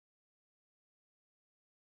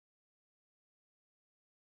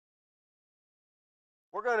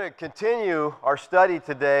We're going to continue our study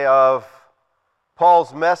today of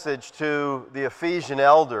Paul's message to the Ephesian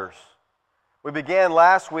elders. We began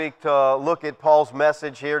last week to look at Paul's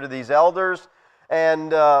message here to these elders,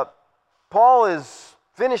 and Paul is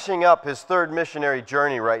finishing up his third missionary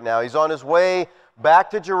journey right now. He's on his way back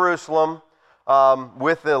to Jerusalem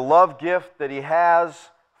with the love gift that he has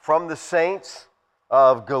from the saints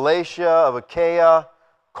of Galatia, of Achaia,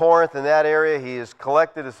 Corinth, in that area. He has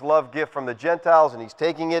collected his love gift from the Gentiles, and he's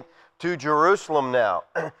taking it to Jerusalem now.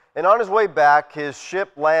 And on his way back, his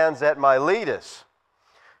ship lands at Miletus.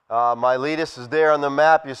 Miletus is there on the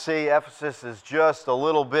map. You see, Ephesus is just a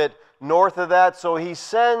little bit north of that. So he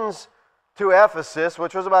sends to Ephesus,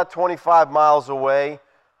 which was about 25 miles away,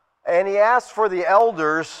 and he asks for the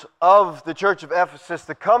elders of the church of Ephesus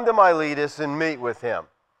to come to Miletus and meet with him.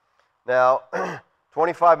 Now,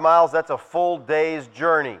 25 miles, that's a full day's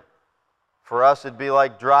journey. For us, it'd be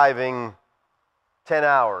like driving 10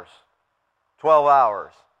 hours, 12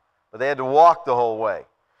 hours. But they had to walk the whole way.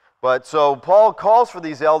 But so Paul calls for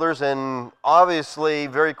these elders, and obviously,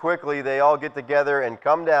 very quickly, they all get together and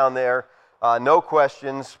come down there. No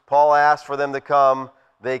questions. Paul asks for them to come.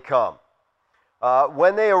 They come.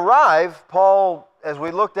 When they arrive, Paul, as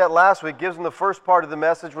we looked at last week, gives them the first part of the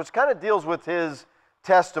message, which kind of deals with his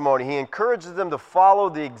testimony. He encourages them to follow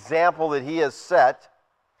the example that he has set.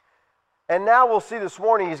 And now we'll see this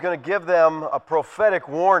morning he's going to give them a prophetic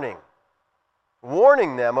warning,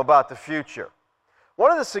 warning them about the future.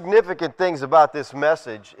 One of the significant things about this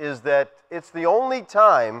message is that it's the only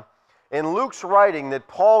time in Luke's writing that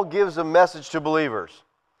Paul gives a message to believers.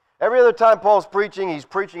 Every other time Paul's preaching, he's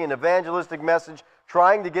preaching an evangelistic message,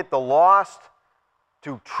 trying to get the lost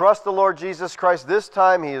to trust the Lord Jesus Christ. This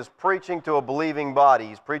time he is preaching to a believing body.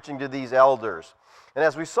 He's preaching to these elders. And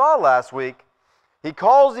as we saw last week, he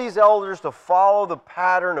calls these elders to follow the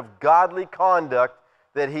pattern of godly conduct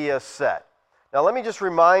that he has set. Now let me just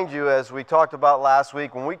remind you, as we talked about last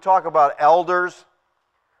week, when we talk about elders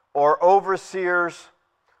or overseers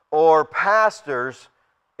or pastors,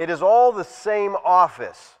 it is all the same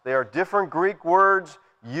office. They are different Greek words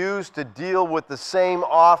used to deal with the same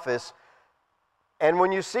office. And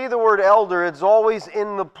when you see the word elder, it's always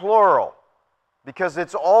in the plural, because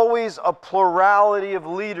it's always a plurality of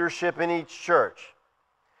leadership in each church.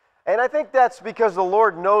 And I think that's because the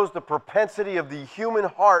Lord knows the propensity of the human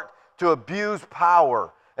heart to abuse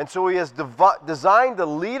power. And so he has designed the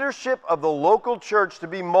leadership of the local church to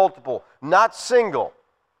be multiple, not single.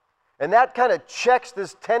 And that kind of checks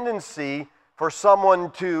this tendency for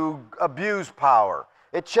someone to abuse power.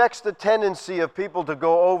 It checks the tendency of people to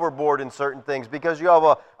go overboard in certain things, because you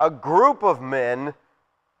have a group of men,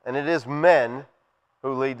 and it is men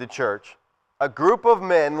who lead the church, a group of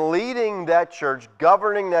men leading that church,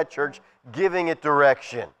 governing that church, giving it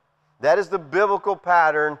direction. That is the biblical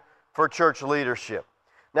pattern for church leadership.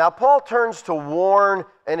 Now, Paul turns to warn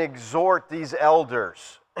and exhort these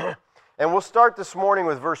elders. And we'll start this morning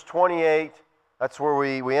with verse 28. That's where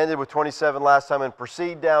we ended with 27 last time, and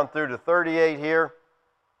proceed down through to 38 here.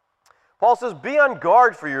 Paul says, "Be on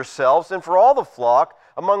guard for yourselves and for all the flock,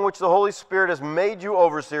 among which the Holy Spirit has made you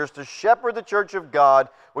overseers, to shepherd the church of God,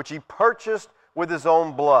 which he purchased with his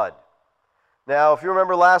own blood." Now, if you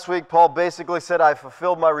remember last week, Paul basically said, "I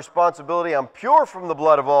fulfilled my responsibility. I'm pure from the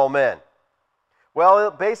blood of all men."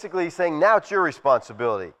 Well, basically he's saying, now it's your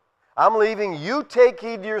responsibility. I'm leaving. You take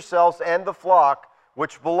heed to yourselves and the flock,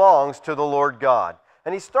 which belongs to the Lord God.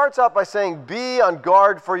 And he starts out by saying, be on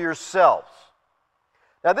guard for yourselves.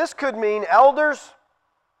 Now, this could mean elders,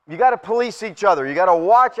 you got to police each other. You got to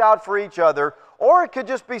watch out for each other. Or it could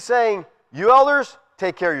just be saying, you elders,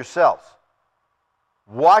 take care of yourselves.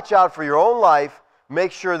 Watch out for your own life.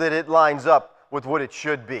 Make sure that it lines up with what it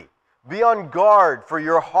should be. Be on guard for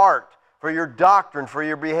your heart, for your doctrine, for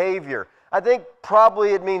your behavior. I think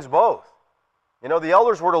probably it means both. You know, the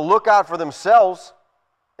elders were to look out for themselves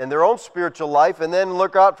in their own spiritual life, and then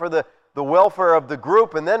look out for the welfare of the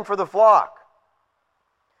group, and then for the flock.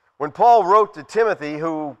 When Paul wrote to Timothy,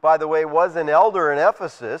 who, by the way, was an elder in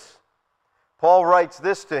Ephesus, Paul writes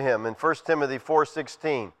this to him in 1 Timothy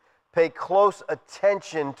 4:16. Pay close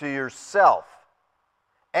attention to yourself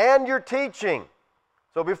and your teaching.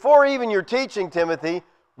 So before even your teaching, Timothy,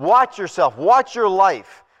 watch yourself, watch your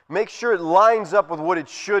life. Make sure it lines up with what it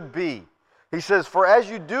should be. He says, for as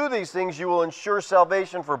you do these things, you will ensure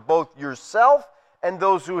salvation for both yourself and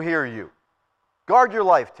those who hear you. Guard your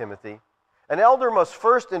life, Timothy. An elder must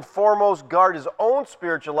first and foremost guard his own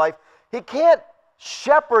spiritual life. He can't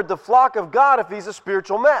shepherd the flock of God if he's a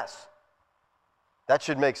spiritual mess. That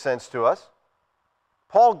should make sense to us.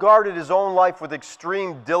 Paul guarded his own life with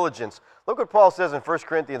extreme diligence. Look what Paul says in 1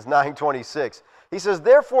 Corinthians 9:26. He says,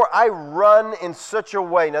 therefore I run in such a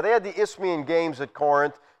way. Now they had the Isthmian Games at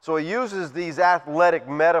Corinth, so he uses these athletic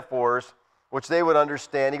metaphors, which they would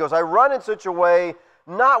understand. He goes, I run in such a way,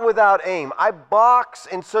 not without aim. I box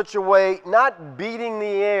in such a way, not beating the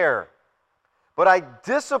air, but I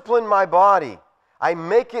discipline my body. I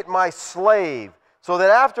make it my slave, so that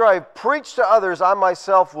after I preach to others, I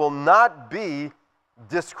myself will not be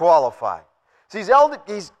disqualified. See,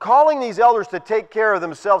 he's calling these elders to take care of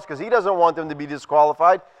themselves because he doesn't want them to be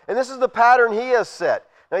disqualified. And this is the pattern he has set.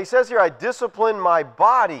 Now he says here, I discipline my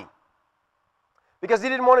body because he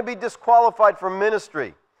didn't want to be disqualified from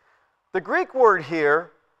ministry. The Greek word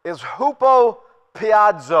here is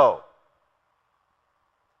hupopiazo.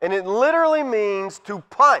 And it literally means to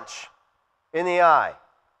punch in the eye,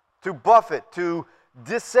 to buffet, to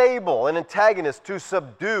disable an antagonist, to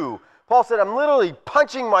subdue. Paul said, I'm literally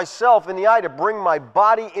punching myself in the eye to bring my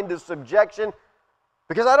body into subjection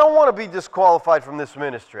because I don't want to be disqualified from this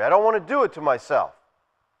ministry. I don't want to do it to myself.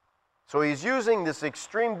 So he's using this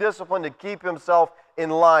extreme discipline to keep himself in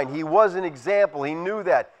line. He was an example. He knew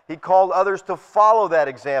that. He called others to follow that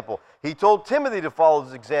example. He told Timothy to follow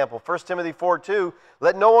his example. 1 Timothy 4:2,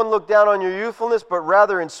 let no one look down on your youthfulness, but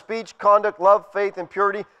rather in speech, conduct, love, faith, and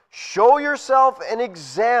purity, show yourself an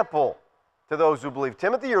example to those who believe.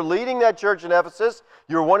 Timothy, you're leading that church in Ephesus.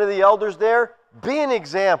 You're one of the elders there. Be an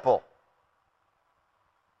example.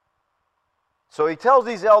 So he tells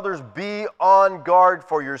these elders, be on guard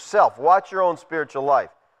for yourself. Watch your own spiritual life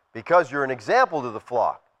because you're an example to the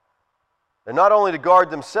flock. They're not only to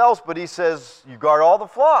guard themselves, but he says you guard all the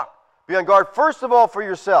flock. Be on guard first of all for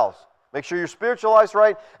yourselves. Make sure your spiritual life's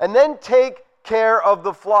right, and then take care of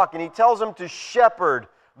the flock. And he tells them to shepherd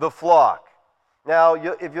the flock. Now,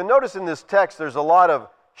 if you notice in this text, there's a lot of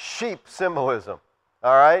sheep symbolism,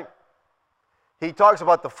 all right? He talks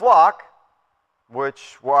about the flock,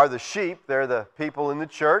 which are the sheep. They're the people in the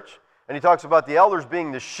church. And he talks about the elders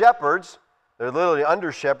being the shepherds. They're literally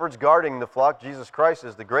under-shepherds guarding the flock. Jesus Christ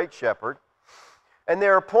is the great shepherd. And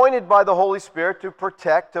they're appointed by the Holy Spirit to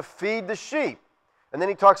protect, to feed the sheep. And then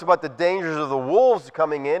he talks about the dangers of the wolves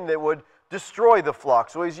coming in that would destroy the flock.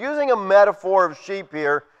 So he's using a metaphor of sheep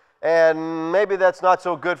here, and maybe that's not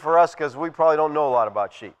so good for us because we probably don't know a lot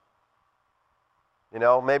about sheep. You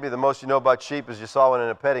know, maybe the most you know about sheep is you saw one in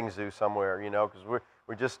a petting zoo somewhere, you know, because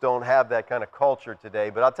we just don't have that kind of culture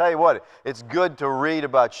today. But I'll tell you what, it's good to read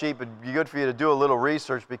about sheep. It'd be good for you to do a little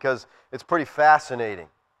research because it's pretty fascinating.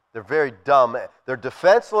 They're very dumb. They're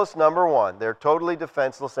defenseless, number one. They're totally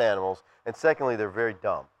defenseless animals. And secondly, they're very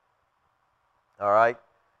dumb. All right?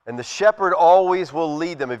 And the shepherd always will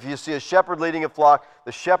lead them. If you see a shepherd leading a flock,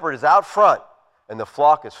 the shepherd is out front and the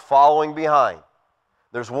flock is following behind.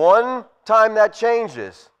 There's one time that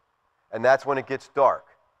changes, and that's when it gets dark.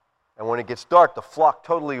 And when it gets dark, the flock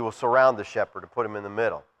totally will surround the shepherd and put him in the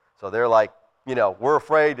middle. So they're like, you know, we're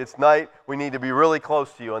afraid, it's night, we need to be really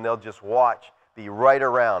close to you, and they'll just watch, be right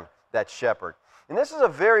around that shepherd. And this is a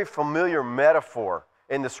very familiar metaphor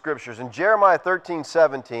in the Scriptures. In Jeremiah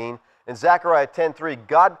 13:17 and Zechariah 10:3,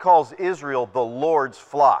 God calls Israel the Lord's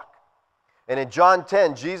flock. And in John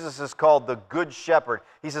 10, Jesus is called the Good Shepherd.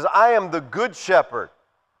 He says, I am the Good Shepherd.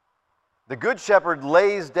 The Good Shepherd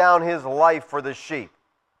lays down his life for the sheep.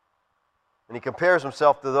 And he compares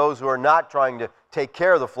himself to those who are not trying to take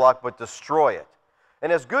care of the flock, but destroy it.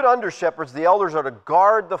 And as good under-shepherds, the elders are to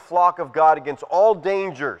guard the flock of God against all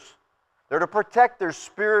dangers. They're to protect their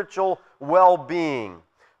spiritual well-being.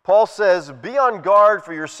 Paul says, be on guard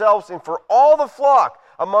for yourselves and for all the flock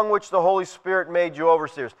among which the Holy Spirit made you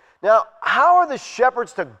overseers. Now, how are the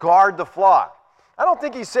shepherds to guard the flock? I don't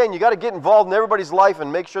think he's saying you got to get involved in everybody's life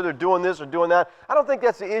and make sure they're doing this or doing that. I don't think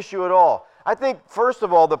that's the issue at all. I think, first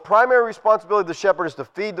of all, the primary responsibility of the shepherd is to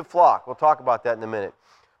feed the flock. We'll talk about that in a minute.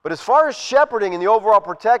 But as far as shepherding and the overall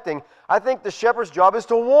protecting, I think the shepherd's job is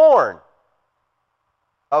to warn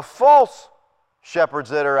of false shepherds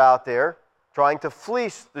that are out there trying to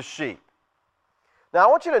fleece the sheep. Now, I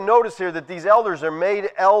want you to notice here that these elders are made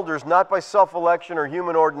elders not by self-election or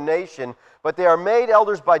human ordination, but they are made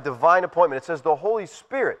elders by divine appointment. It says the Holy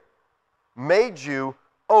Spirit made you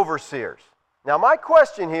overseers. Now, my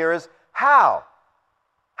question here is, how?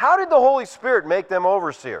 How did the Holy Spirit make them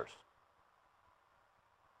overseers?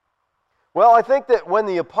 Well, I think that when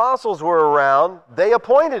the apostles were around, they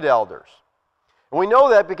appointed elders. And we know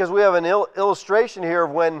that because we have an illustration here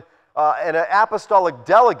of when an apostolic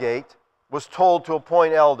delegate was told to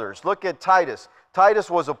appoint elders. Look at Titus. Titus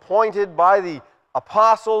was appointed by the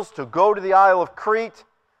apostles to go to the Isle of Crete,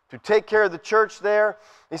 to take care of the church there.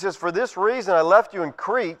 He says, for this reason I left you in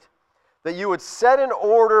Crete, that you would set in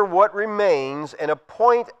order what remains and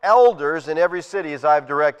appoint elders in every city as I have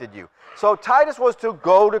directed you. So Titus was to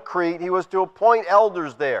go to Crete. He was to appoint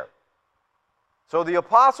elders there. So the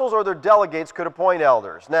apostles or their delegates could appoint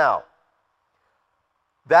elders. Now,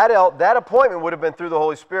 that appointment would have been through the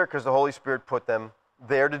Holy Spirit because the Holy Spirit put them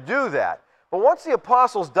there to do that. But once the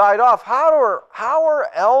apostles died off, how are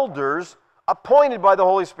elders appointed by the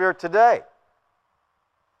Holy Spirit today?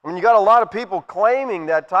 I mean, you got a lot of people claiming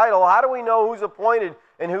that title. How do we know who's appointed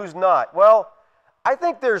and who's not? Well, I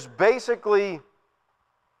think there's basically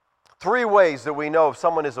three ways that we know if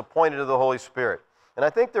someone is appointed to the Holy Spirit. And I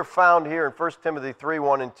think they're found here in 1 Timothy 3,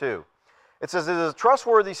 1 and 2. It says, it is a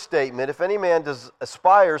trustworthy statement. If any man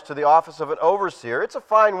aspires to the office of an overseer, it's a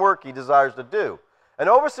fine work he desires to do. An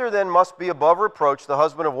overseer then must be above reproach, the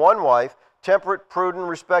husband of one wife, temperate, prudent,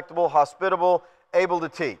 respectable, hospitable, able to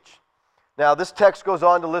teach. Now, this text goes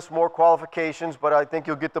on to list more qualifications, but I think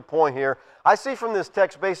you'll get the point here. I see from this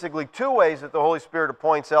text basically two ways that the Holy Spirit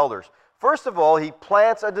appoints elders. First of all, He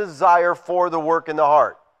plants a desire for the work in the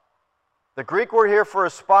heart. The Greek word here for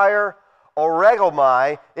aspire,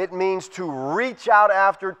 oregomai, it means to reach out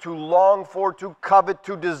after, to long for, to covet,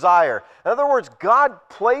 to desire. In other words, God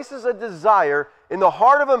places a desire in the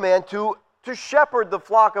heart of a man to shepherd the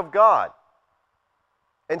flock of God.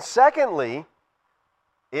 And secondly,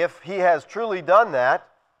 if he has truly done that,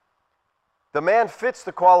 the man fits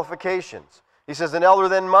the qualifications. He says an elder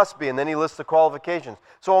then must be, and then he lists the qualifications.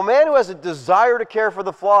 So a man who has a desire to care for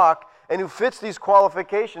the flock and who fits these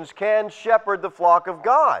qualifications can shepherd the flock of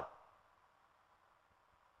God.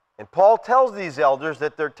 And Paul tells these elders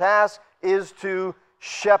that their task is to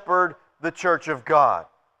shepherd the church of God.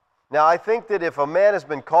 Now, I think that if a man has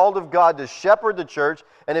been called of God to shepherd the church,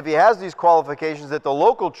 and if he has these qualifications, that the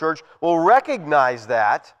local church will recognize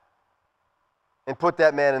that and put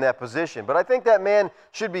that man in that position. But I think that man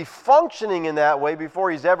should be functioning in that way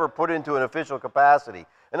before he's ever put into an official capacity.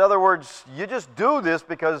 In other words, you just do this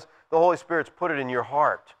because the Holy Spirit's put it in your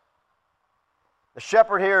heart. The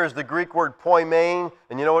shepherd here is the Greek word poimen,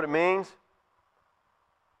 and you know what it means?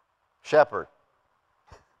 Shepherd.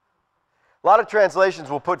 A lot of translations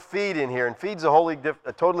will put feed in here, and feed's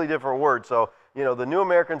a totally different word. So, the New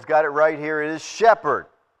Americans got it right here. It is shepherd.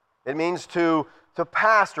 It means to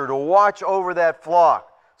pastor, to watch over that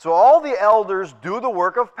flock. So all the elders do the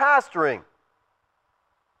work of pastoring.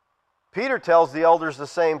 Peter tells the elders the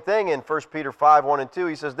same thing in 1 Peter 5, 1 and 2.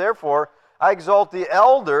 He says, therefore, I exalt the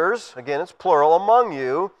elders, again it's plural, among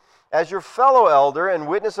you, as your fellow elder and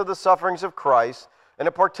witness of the sufferings of Christ, and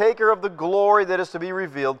a partaker of the glory that is to be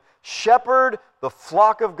revealed. Shepherd the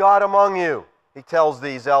flock of God among you, he tells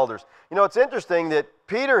these elders. It's interesting that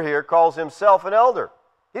Peter here calls himself an elder.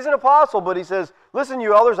 He's an apostle, but he says, listen,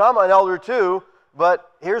 you elders, I'm an elder too,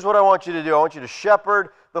 but here's what I want you to do. I want you to shepherd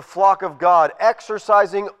the flock of God,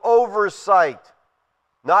 exercising oversight,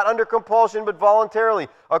 not under compulsion, but voluntarily,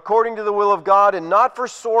 according to the will of God, and not for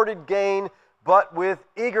sordid gain, but with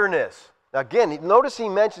eagerness. Now again, notice he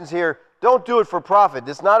mentions here, don't do it for profit.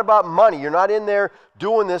 It's not about money. You're not in there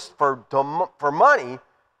doing this for money.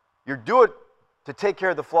 You do it to take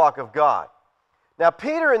care of the flock of God. Now,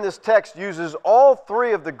 Peter in this text uses all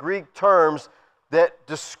three of the Greek terms that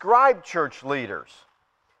describe church leaders.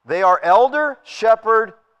 They are elder,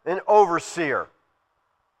 shepherd, and overseer.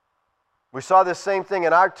 We saw this same thing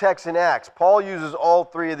in our text in Acts. Paul uses all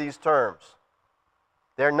three of these terms.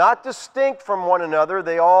 They're not distinct from one another.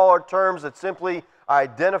 They all are terms that simply are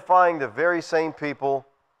identifying the very same people,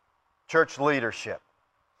 church leadership.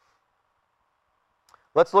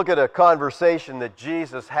 Let's look at a conversation that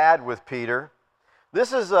Jesus had with Peter.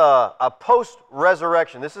 This is a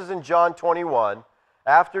post-resurrection. This is in John 21.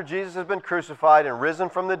 After Jesus has been crucified and risen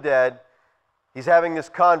from the dead, he's having this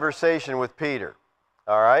conversation with Peter.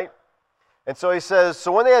 All right? And so he says,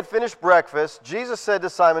 so when they had finished breakfast, Jesus said to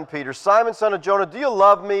Simon Peter, Simon, son of Jonah, do you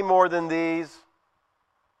love me more than these?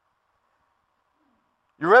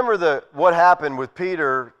 You remember what happened with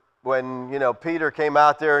Peter when, Peter came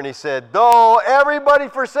out there and he said, though everybody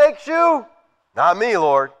forsakes you, not me,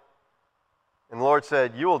 Lord. And the Lord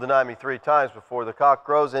said, you will deny me 3 times before the cock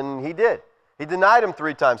crows, and he did. He denied him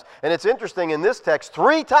 3 times. And it's interesting, in this text,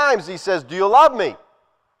 3 times he says, do you love me?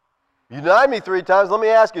 You denied me 3 times. Let me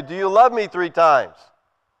ask you, do you love me 3 times?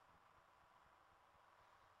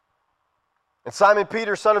 And Simon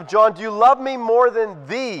Peter, son of John, do you love me more than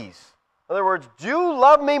these? In other words, do you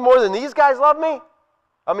love me more than these guys love me?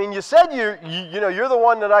 I mean, you said you're the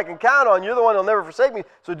one that I can count on. You're the one who'll never forsake me.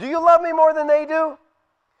 So do you love me more than they do?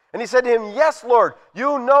 And he said to him, yes, Lord,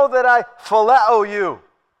 you know that I phileo you.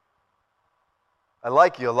 I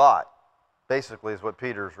like you a lot, basically is what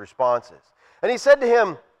Peter's response is. And he said to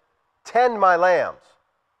him, tend my lambs.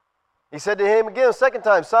 He said to him again the second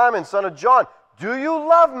time, Simon, son of John, do you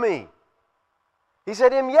love me? He said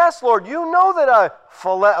to him, yes, Lord, you know that I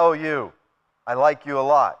phileo you. I like you a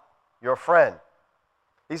lot. You're a friend.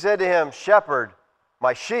 He said to him, shepherd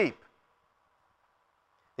my sheep.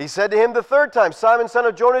 He said to him the third time, Simon, son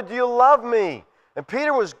of Jonah, do you love me? And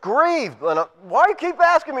Peter was grieved. Why do you keep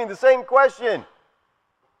asking me the same question?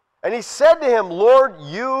 And he said to him, Lord,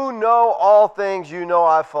 you know all things. You know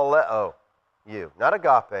I phileo you. Not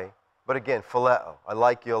agape, but again, phileo. I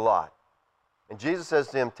like you a lot. And Jesus says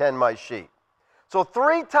to him, tend my sheep. So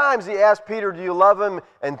 3 times he asked Peter, do you love him?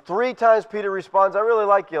 And 3 times Peter responds, I really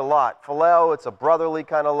like you a lot. Phileo, it's a brotherly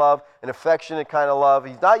kind of love, an affectionate kind of love.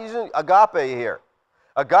 He's not using agape here.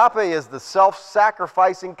 Agape is the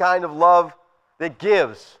self-sacrificing kind of love that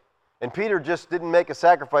gives. And Peter just didn't make a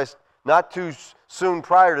sacrifice not too soon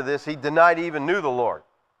prior to this. He denied he even knew the Lord.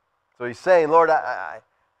 So he's saying, Lord, I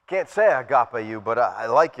can't say I agape you, but I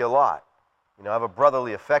like you a lot. You know, I have a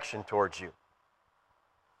brotherly affection towards you.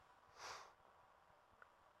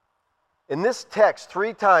 In this text,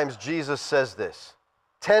 3 times Jesus says this,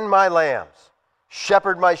 tend my lambs,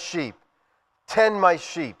 shepherd my sheep, tend my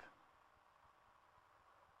sheep.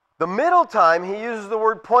 The middle time, he uses the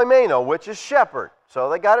word poimeno, which is shepherd. So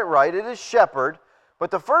they got it right, it is shepherd.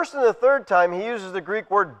 But the first and the third time, he uses the Greek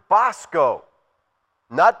word basko,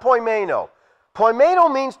 not poimeno.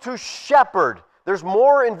 Poimeno means to shepherd. There's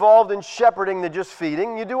more involved in shepherding than just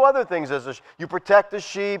feeding. You do other things you protect the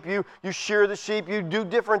sheep, you shear the sheep, you do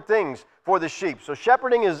different things for the sheep. So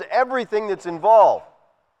shepherding is everything that's involved.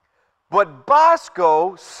 But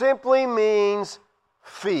basko simply means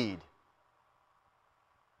feed.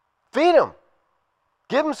 Feed them.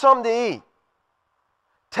 Give them something to eat.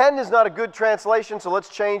 Tend is not a good translation, so let's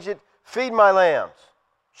change it. Feed my lambs.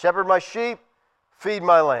 Shepherd my sheep, feed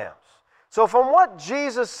my lambs. So from what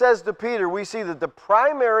Jesus says to Peter, we see that the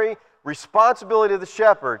primary responsibility of the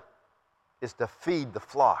shepherd is to feed the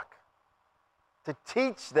flock, to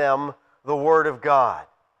teach them the Word of God.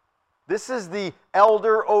 This is the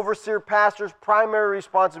elder, overseer, pastor's primary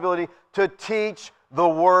responsibility, to teach the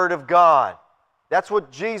Word of God. That's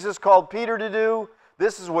what Jesus called Peter to do.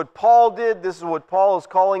 This is what Paul did. This is what Paul is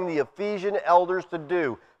calling the Ephesian elders to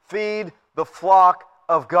do. Feed the flock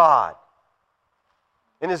of God.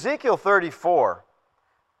 In Ezekiel 34,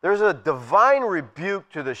 there's a divine rebuke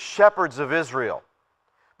to the shepherds of Israel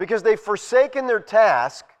because they've forsaken their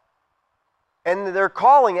task and their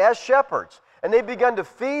calling as shepherds. And they've begun to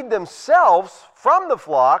feed themselves from the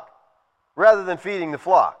flock rather than feeding the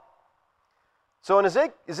flock. So in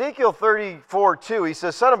Ezekiel 34:2, he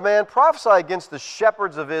says, Son of man, prophesy against the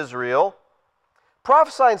shepherds of Israel.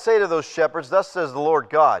 Prophesy and say to those shepherds, thus says the Lord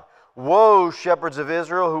God, woe, shepherds of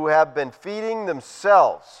Israel, who have been feeding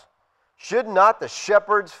themselves. Should not the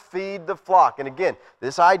shepherds feed the flock? And again,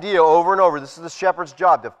 this idea over and over, this is the shepherd's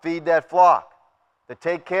job, to feed that flock, to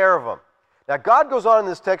take care of them. Now, God goes on in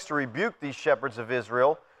this text to rebuke these shepherds of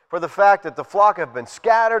Israel for the fact that the flock have been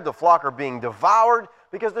scattered, the flock are being devoured,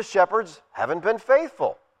 because the shepherds haven't been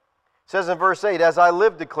faithful. It says in verse 8, As I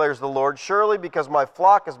live, declares the Lord, surely because my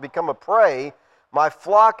flock has become a prey, my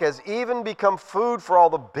flock has even become food for all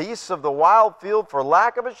the beasts of the wild field for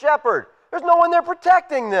lack of a shepherd. There's no one there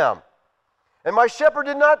protecting them. And my shepherd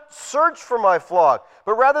did not search for my flock,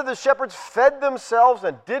 but rather the shepherds fed themselves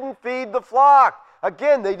and didn't feed the flock.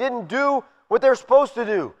 Again, they didn't do what they're supposed to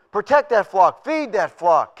do. Protect that flock, feed that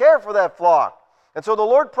flock, care for that flock. And so the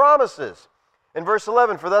Lord promises in verse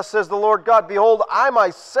 11, For thus says the Lord God, Behold, I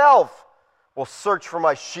myself will search for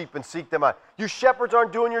my sheep and seek them out. You shepherds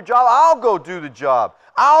aren't doing your job. I'll go do the job.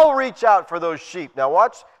 I'll reach out for those sheep. Now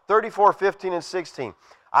watch 34, 15, and 16.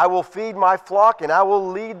 I will feed my flock and I will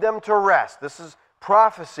lead them to rest. This is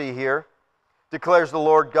prophecy here, declares the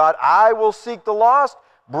Lord God. I will seek the lost,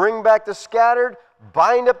 bring back the scattered,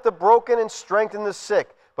 bind up the broken and strengthen the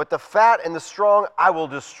sick. But the fat and the strong I will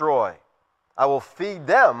destroy. I will feed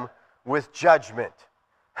them with judgment.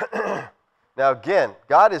 Now again,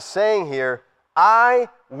 God is saying here, I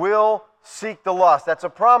will seek the lost. That's a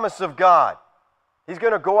promise of God. He's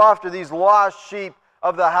going to go after these lost sheep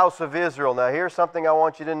of the house of Israel. Now here's something I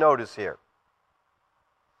want you to notice here.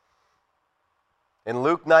 In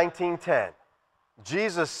Luke 19:10,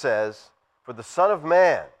 Jesus says, For the Son of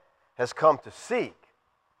Man has come to seek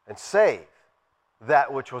and save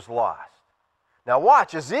that which was lost. Now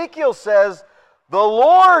watch, Ezekiel says, the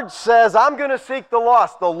Lord says, I'm going to seek the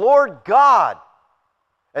lost, the Lord God.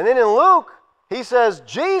 And then in Luke, he says,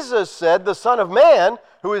 Jesus said, the Son of Man,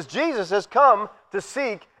 who is Jesus, has come to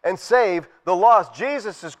seek and save the lost.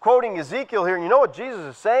 Jesus is quoting Ezekiel here, and you know what Jesus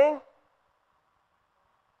is saying?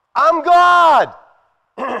 I'm God.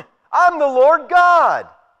 I'm the Lord God.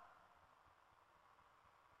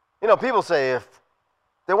 You know, people say if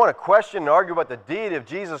they want to question and argue about the deity of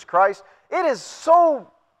Jesus Christ, it is so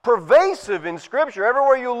pervasive in Scripture.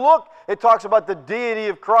 Everywhere you look, it talks about the deity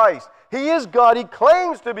of Christ. He is God. He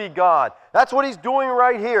claims to be God. That's what He's doing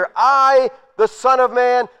right here. I, the Son of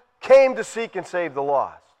Man, came to seek and save the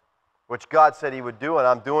lost, which God said He would do, and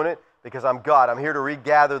I'm doing it because I'm God. I'm here to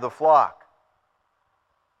regather the flock.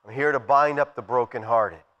 I'm here to bind up the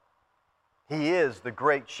brokenhearted. He is the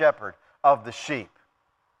great shepherd of the sheep.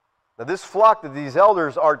 Now, this flock that these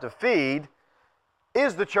elders are to feed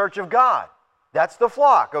is the church of God. That's the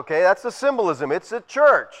flock, okay? That's the symbolism. It's a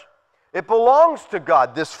church. It belongs to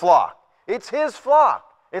God, this flock. It's His flock.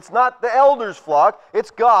 It's not the elders' flock.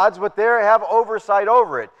 It's God's, but they have oversight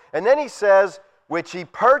over it. And then He says, which He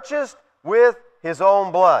purchased with His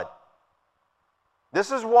own blood.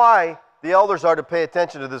 This is why the elders are to pay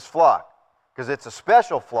attention to this flock, because it's a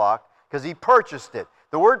special flock, because He purchased it.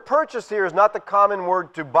 The word purchase here is not the common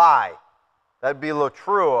word to buy. That'd be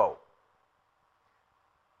latruo,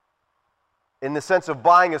 in the sense of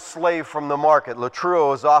buying a slave from the market.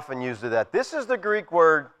 Latruo is often used to that. This is the Greek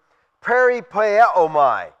word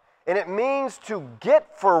peripaeomai, and it means to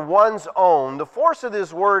get for one's own. The force of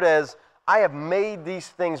this word is, I have made these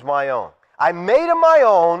things my own. I made them my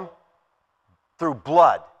own through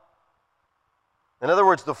blood. In other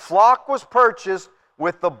words, the flock was purchased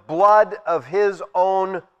with the blood of His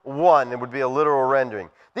own one. It would be a literal rendering.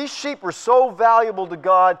 These sheep were so valuable to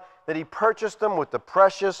God that He purchased them with the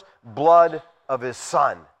precious blood of His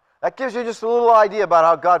Son. That gives you just a little idea about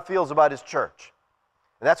how God feels about His church.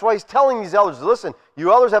 And that's why He's telling these elders, listen,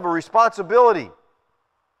 you elders have a responsibility.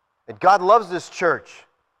 And God loves this church.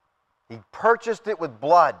 He purchased it with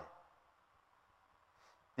blood.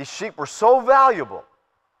 These sheep were so valuable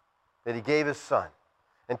that He gave His Son.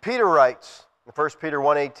 And Peter writes in 1 Peter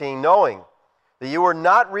 1:18, knowing that you were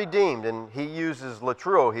not redeemed, and he uses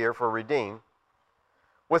latruo here for redeem,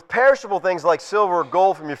 with perishable things like silver or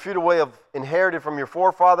gold from your futile way of inherited from your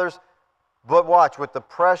forefathers, but watch, with the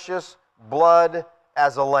precious blood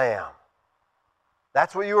as a lamb.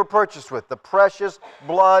 That's what you were purchased with, the precious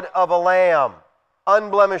blood of a lamb,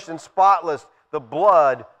 unblemished and spotless, the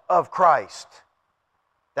blood of Christ.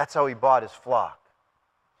 That's how He bought His flock.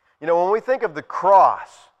 You know, when we think of the cross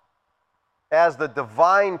as the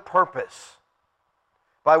divine purpose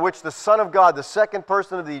by which the Son of God, the second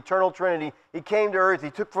person of the eternal Trinity, He came to earth.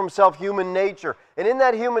 He took for Himself human nature. And in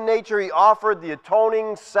that human nature, He offered the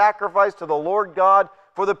atoning sacrifice to the Lord God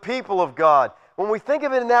for the people of God. When we think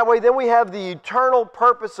of it in that way, then we have the eternal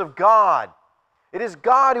purpose of God. It is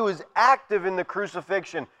God who is active in the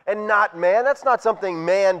crucifixion and not man. That's not something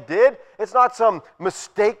man did. It's not some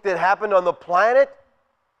mistake that happened on the planet.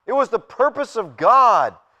 It was the purpose of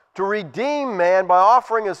God to redeem man by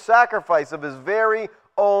offering a sacrifice of His very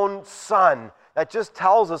own Son. That just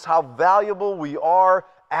tells us how valuable we are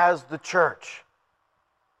as the church.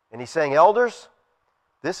 And He's saying, elders,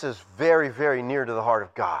 this is very, very near to the heart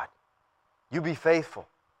of God. You be faithful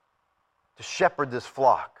to shepherd this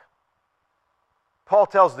flock. Paul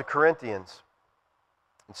tells the Corinthians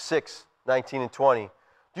in 6:19 and 20,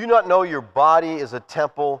 do you not know your body is a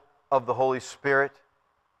temple of the Holy Spirit,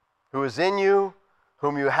 who is in you,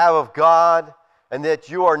 whom you have of God, and that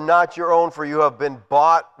you are not your own, for you have been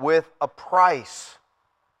bought with a price.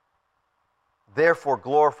 Therefore,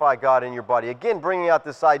 glorify God in your body. Again, bringing out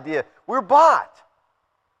this idea, we're bought,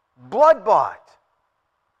 blood bought.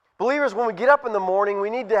 Believers, when we get up in the morning, we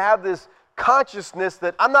need to have this consciousness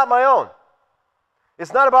that I'm not my own.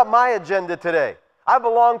 It's not about my agenda today. I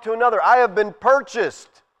belong to another. I have been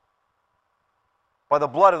purchased by the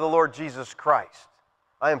blood of the Lord Jesus Christ.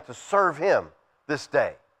 I am to serve Him this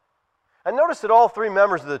day. And notice that all three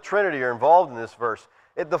members of the Trinity are involved in this verse.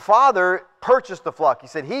 The Father purchased the flock. He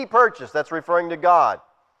said He purchased. That's referring to God.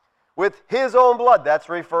 With His own blood. That's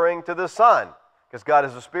referring to the Son. Because God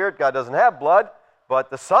is a spirit. God doesn't have blood. But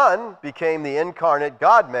the Son became the incarnate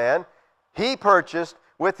God-man. He purchased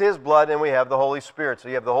with His blood, and we have the Holy Spirit. So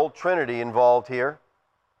you have the whole Trinity involved here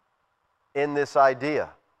in this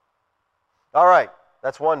idea. All right.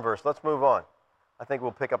 That's one verse. Let's move on. I think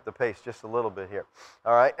we'll pick up the pace just a little bit here.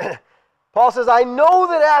 All right. Paul says, I know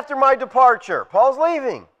that after my departure, Paul's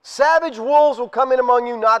leaving, savage wolves will come in among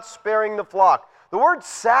you, not sparing the flock. The word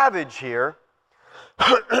savage here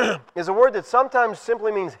is a word that sometimes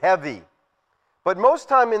simply means heavy. But most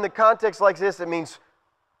time in the context like this, it means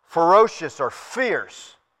ferocious or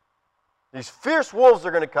fierce. These fierce wolves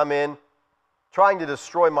are going to come in trying to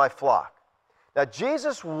destroy my flock. Now,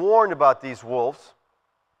 Jesus warned about these wolves.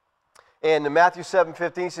 In Matthew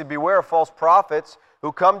 7:15, he said, beware of false prophets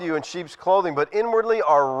who come to you in sheep's clothing, but inwardly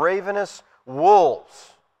are ravenous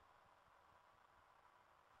wolves.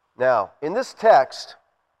 Now, in this text,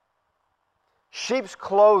 sheep's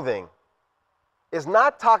clothing is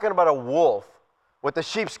not talking about a wolf with the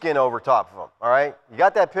sheepskin over top of them, all right? You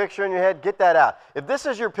got that picture in your head? Get that out. If this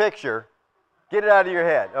is your picture, get it out of your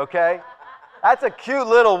head, okay? That's a cute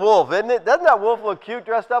little wolf, isn't it? Doesn't that wolf look cute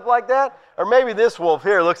dressed up like that? Or maybe this wolf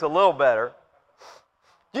here looks a little better.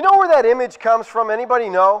 Do you know where that image comes from? Anybody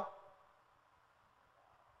know?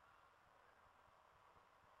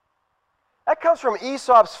 That comes from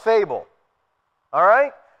Aesop's fable, all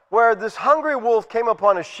right? Where this hungry wolf came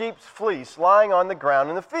upon a sheep's fleece lying on the ground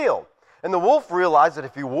in the field. And the wolf realized that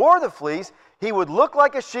if he wore the fleece, he would look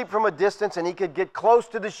like a sheep from a distance and he could get close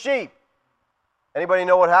to the sheep. Anybody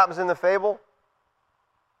know what happens in the fable?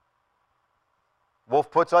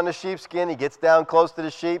 Wolf puts on the sheepskin, he gets down close to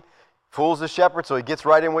the sheep, fools the shepherd so he gets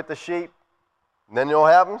right in with the sheep. And then you know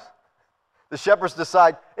what happens? The shepherds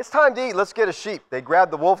decide, it's time to eat, let's get a sheep. They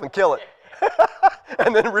grab the wolf and kill it.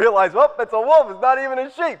 And then realize, oh, it's a wolf, it's not even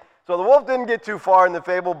a sheep. So the wolf didn't get too far in the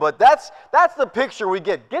fable, but that's the picture we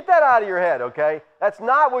get. Get that out of your head, okay? That's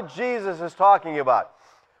not what Jesus is talking about.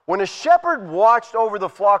 When a shepherd watched over the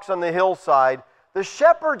flocks on the hillside, the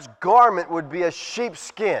shepherd's garment would be a sheep's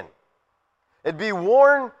skin. It'd be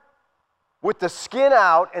worn with the skin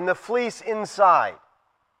out and the fleece inside.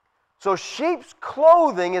 So sheep's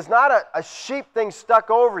clothing is not a sheep thing stuck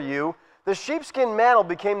over you. The sheepskin mantle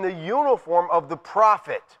became the uniform of the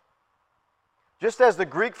prophet. Just as the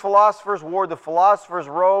Greek philosophers wore the philosopher's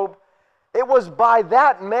robe, it was by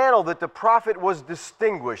that mantle that the prophet was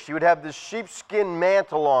distinguished. He would have this sheepskin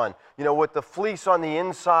mantle on, with the fleece on the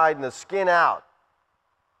inside and the skin out.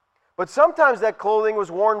 But sometimes that clothing was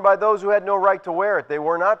worn by those who had no right to wear it. They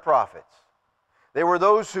were not prophets. They were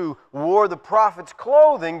those who wore the prophet's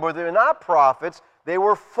clothing, but they're not prophets. They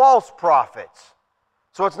were false prophets.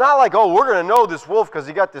 So it's not like, oh, we're going to know this wolf because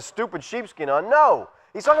he got this stupid sheepskin on. No.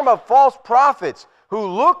 He's talking about false prophets who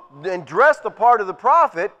look and dress the part of the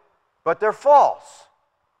prophet, but they're false.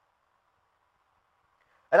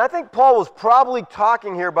 And I think Paul was probably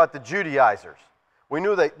talking here about the Judaizers. We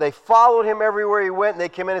knew they followed him everywhere he went, and they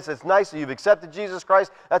came in and said, it's nice that you've accepted Jesus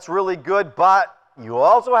Christ. That's really good, but you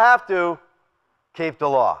also have to keep the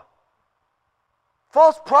law.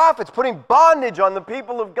 False prophets putting bondage on the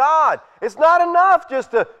people of God. It's not enough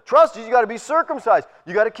just to trust you. You got to be circumcised.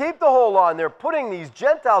 You got to keep the whole law, and they're putting these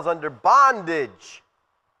Gentiles under bondage.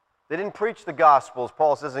 They didn't preach the gospel, as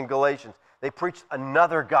Paul says in Galatians. They preached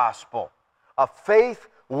another gospel, a faith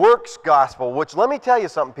works gospel, which, let me tell you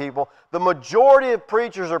something, people, the majority of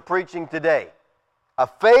preachers are preaching today. A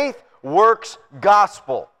faith works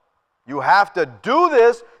gospel. You have to do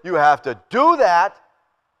this, you have to do that.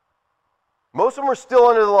 Most of them are still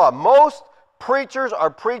under the law. Most preachers are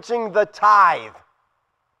preaching the tithe.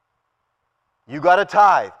 You got to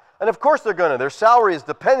tithe. And of course they're going to. Their salary is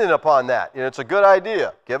dependent upon that. It's a good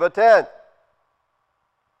idea. Give a tenth.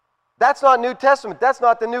 That's not New Testament. That's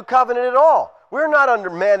not the New Covenant at all. We're not under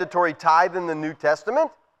mandatory tithe in the New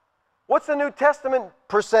Testament. What's the New Testament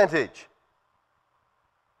percentage?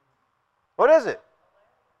 What is it?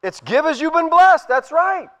 It's give as you've been blessed. That's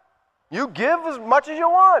right. You give as much as you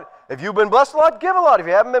want. If you've been blessed a lot, give a lot. If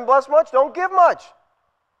you haven't been blessed much, don't give much.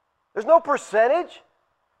 There's no percentage.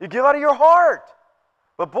 You give out of your heart.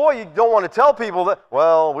 But boy, you don't want to tell people that,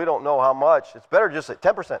 well, we don't know how much. It's better just say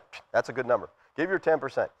 10%. That's a good number. Give your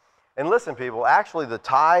 10%. And listen, people, actually the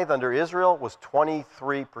tithe under Israel was 23%.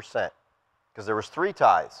 Because there was 3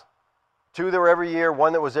 tithes. 2 that were every year,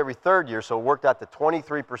 1 that was every 3rd year, so it worked out to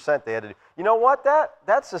 23% they had to do. You know what?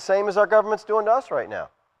 That's the same as our government's doing to us right now.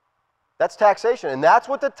 That's taxation, and that's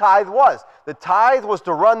what the tithe was. The tithe was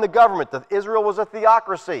to run the government. Israel was a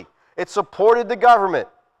theocracy. It supported the government.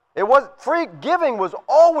 It was free giving was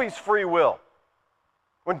always free will.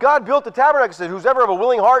 When God built the tabernacle, He said, who's ever of a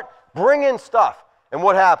willing heart, bring in stuff. And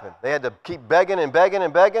what happened? They had to keep begging and begging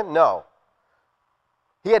and begging? No.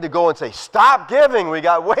 He had to go and say, stop giving. We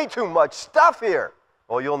got way too much stuff here.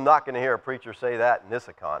 Well, you're not going to hear a preacher say that in this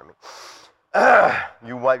economy.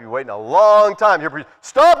 You might be waiting a long time. You're preaching,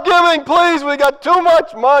 stop giving, please. We got too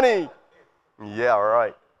much money. Yeah, all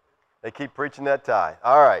right. They keep preaching that tithe.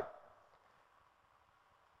 All right.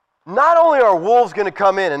 Not only are wolves going to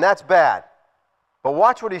come in, and that's bad, but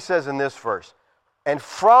watch what he says in this verse. And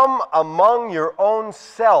from among your own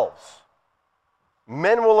selves,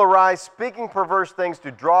 men will arise speaking perverse things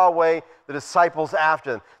to draw away the disciples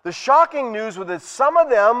after them. The shocking news was that some of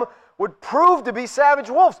them would prove to be savage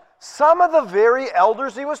wolves. Some of the very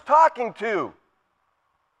elders he was talking to.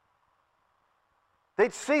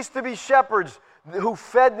 They'd cease to be shepherds who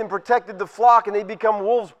fed and protected the flock, and they'd become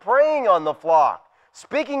wolves preying on the flock,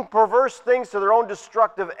 speaking perverse things to their own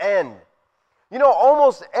destructive end. You know,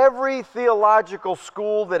 almost every theological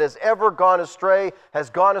school that has ever gone astray has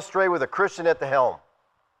gone astray with a Christian at the helm.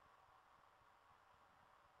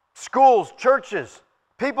 Schools, churches,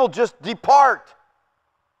 people just depart.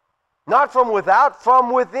 Not from without,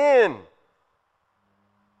 from within.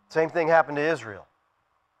 Same thing happened to Israel.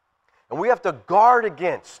 And we have to guard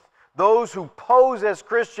against those who pose as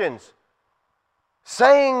Christians,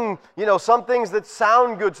 saying, some things that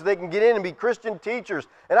sound good so they can get in and be Christian teachers.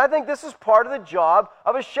 And I think this is part of the job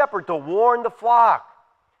of a shepherd, to warn the flock.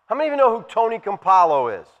 How many of you know who Tony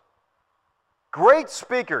Campolo is? Great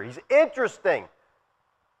speaker. He's interesting.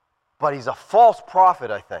 But he's a false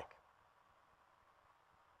prophet, I think.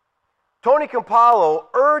 Tony Campolo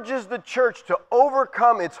urges the church to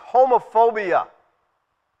overcome its homophobia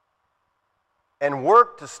and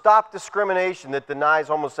work to stop discrimination that denies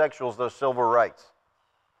homosexuals their civil rights.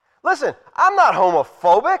 Listen, I'm not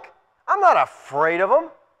homophobic. I'm not afraid of them.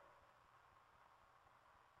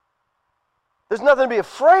 There's nothing to be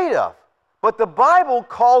afraid of. But the Bible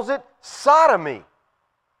calls it sodomy.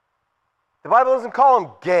 The Bible doesn't call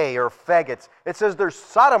them gay or faggots. It says they're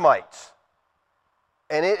sodomites.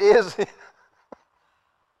 And it is,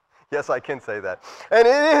 yes, I can say that. And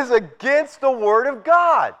it is against the Word of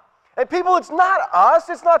God. And people, it's not us.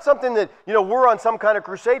 It's not something that, we're on some kind of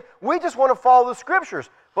crusade. We just want to follow the Scriptures.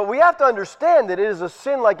 But we have to understand that it is a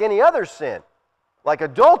sin like any other sin, like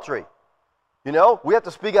adultery. We have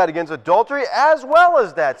to speak out against adultery as well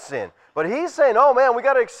as that sin. But he's saying, oh man, we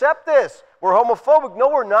got to accept this. We're homophobic. No,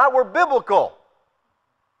 we're not. We're biblical.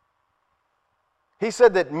 He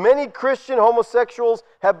said that many Christian homosexuals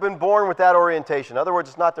have been born with that orientation. In other words,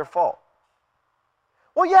 it's not their fault.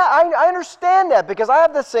 Well, yeah, I understand that because I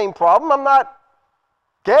have the same problem. I'm not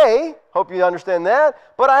gay. Hope you understand that.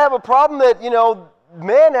 But I have a problem that,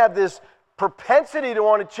 men have this propensity to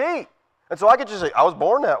want to cheat. And so I could just say, I was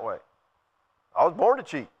born that way. I was born to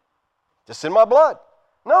cheat. Just in my blood.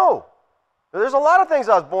 No. There's a lot of things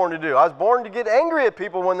I was born to do. I was born to get angry at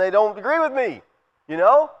people when they don't agree with me.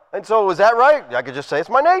 And so is that right? I could just say it's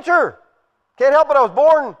my nature. Can't help it. I was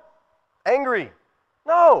born angry.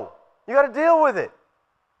 No. You got to deal with it.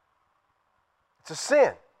 It's a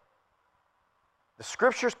sin. The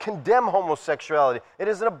Scriptures condemn homosexuality. It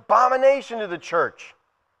is an abomination to the church.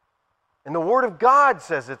 And the Word of God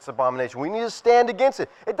says it's an abomination. We need to stand against it.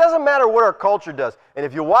 It doesn't matter what our culture does. And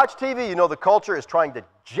if you watch TV, the culture is trying to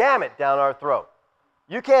jam it down our throat.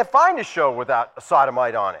 You can't find a show without a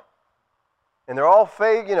sodomite on it. And they're all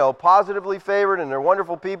positively favored, and they're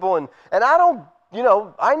wonderful people. And I don't,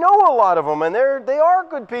 I know a lot of them, and they are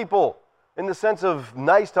good people in the sense of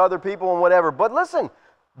nice to other people and whatever. But listen,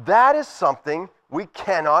 that is something we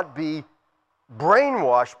cannot be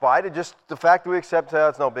brainwashed by, to just the fact that we accept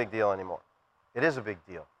it's no big deal anymore. It is a big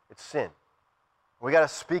deal. It's sin. We got to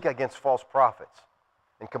speak against false prophets.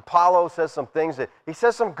 And Campolo says some things he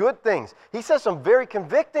says some good things. He says some very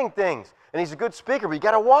convicting things. And he's a good speaker, but you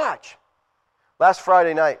got to watch. Last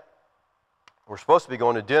Friday night, we're supposed to be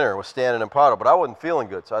going to dinner with Stan and Amparo, but I wasn't feeling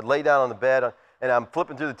good. So I'd lay down on the bed, and I'm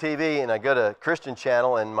flipping through the TV, and I go to Christian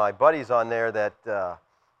channel, and my buddy's on there that,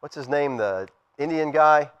 what's his name, the Indian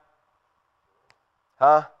guy?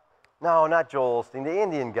 Huh? No, not Joel Osteen, the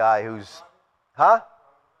Indian guy who's, huh?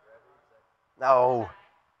 No.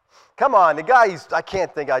 Come on, the guy, I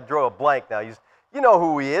can't think, I drew a blank now. You know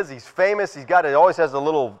who he is. He's famous. He always has a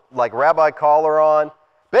little, rabbi collar on.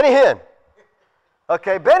 Benny Hinn.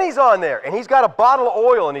 Okay, Benny's on there, and he's got a bottle of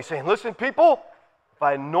oil, and he's saying, listen, people, if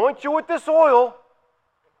I anoint you with this oil,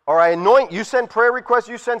 or you send prayer requests,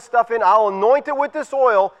 you send stuff in, I'll anoint it with this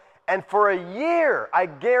oil, and for a year, I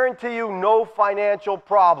guarantee you no financial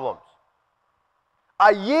problems.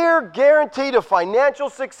 A year guaranteed of financial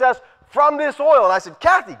success from this oil. And I said,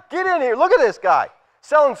 Kathy, get in here. Look at this guy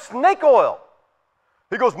selling snake oil.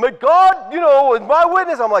 He goes, may God, is my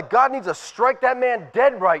witness. I'm like, God needs to strike that man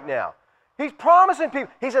dead right now. He's promising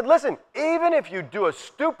people. He said, listen, even if you do a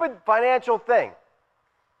stupid financial thing,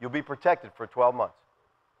 you'll be protected for 12 months.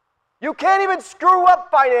 You can't even screw up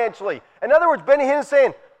financially. In other words, Benny Hinn is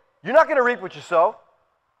saying, you're not going to reap what you sow.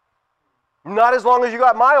 Not as long as you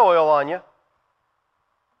got my oil on you.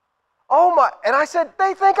 Oh my, and I said,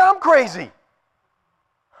 they think I'm crazy.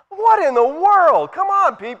 What in the world? Come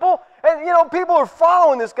on, people. And people are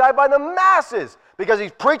following this guy by the masses because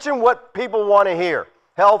he's preaching what people want to hear.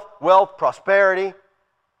 Health, wealth, prosperity.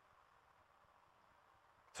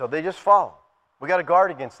 So they just follow. We got to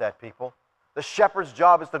guard against that, people. The shepherd's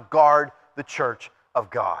job is to guard the church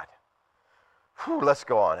of God. Let's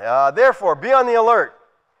go on. Therefore, be on the alert.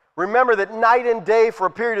 Remember that night and day for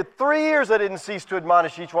a period of 3 years I didn't cease to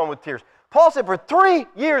admonish each one with tears. Paul said, for 3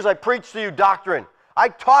 years I preached to you doctrine. I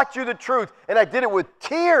taught you the truth, and I did it with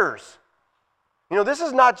tears. This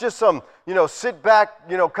is not just some, sit back,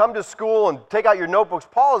 come to school and take out your notebooks.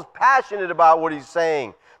 Paul is passionate about what he's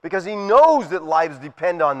saying because he knows that lives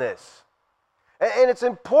depend on this. And it's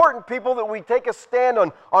important, people, that we take a stand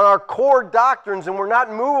on our core doctrines and we're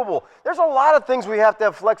not movable. There's a lot of things we have to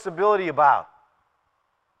have flexibility about.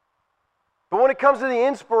 But when it comes to the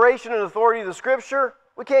inspiration and authority of the Scripture,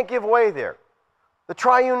 we can't give way there. The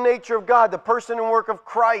triune nature of God, the person and work of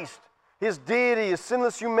Christ, His deity, His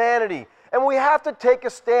sinless humanity. And we have to take a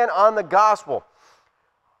stand on the gospel.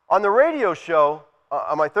 On the radio show,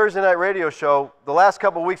 on my Thursday night radio show, the last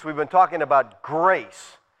couple of weeks we've been talking about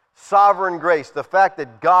grace, sovereign grace, the fact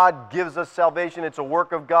that God gives us salvation. It's a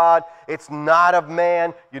work of God. It's not of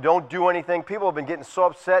man. You don't do anything. People have been getting so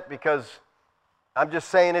upset because I'm just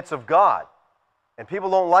saying it's of God. And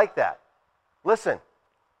people don't like that. Listen,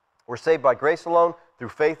 we're saved by grace alone, through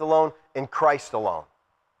faith alone, in Christ alone.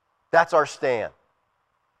 That's our stand.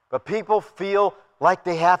 But people feel like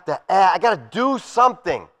they have to I got to do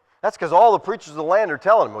something. That's because all the preachers of the land are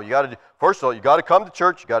telling them, well, you got to first of all, you got to come to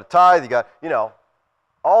church, you got to tithe, you got,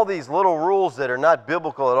 all these little rules that are not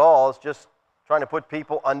biblical at all. It's just trying to put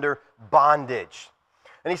people under bondage.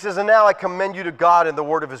 And he says, and now I commend you to God and the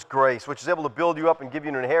word of His grace, which is able to build you up and give you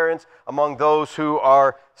an inheritance among those who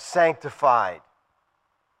are sanctified.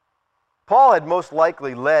 Paul had most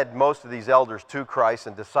likely led most of these elders to Christ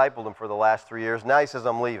and discipled them for the last 3 years. Now he says,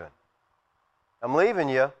 I'm leaving. I'm leaving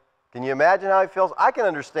you. Can you imagine how he feels? I can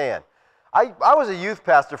understand. I was a youth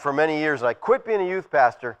pastor for many years, and I quit being a youth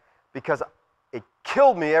pastor because it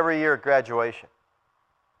killed me every year at graduation.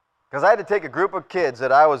 Because I had to take a group of kids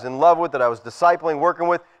that I was in love with, that I was discipling, working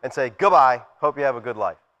with, and say, goodbye, hope you have a good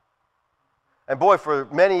life. And boy, for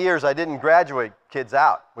many years, I didn't graduate kids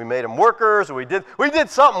out. We made them workers, or we did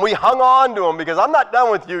something. We hung on to them because I'm not done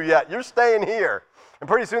with you yet. You're staying here. And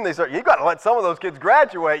pretty soon they start, you got to let some of those kids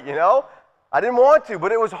graduate, I didn't want to,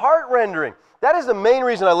 but it was heart-rending. That is the main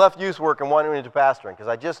reason I left youth work and went into pastoring, because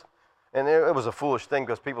it was a foolish thing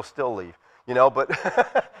because people still leave,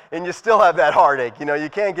 but, and you still have that heartache, you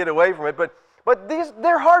can't get away from it. But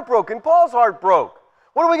they're heartbroken. Paul's heart broke.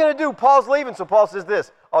 What are we going to do? Paul's leaving, so Paul says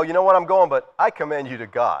this, oh, you know what, I'm going, but I commend you to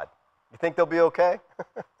God. You think they'll be okay?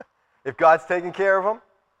 If God's taking care of them?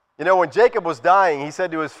 When Jacob was dying, he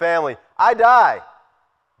said to his family, I die,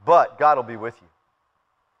 but God will be with you.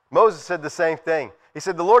 Moses said the same thing. He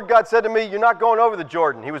said, the Lord God said to me, you're not going over the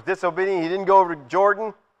Jordan. He was disobedient. He didn't go over to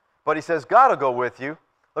Jordan, but he says, God will go with you.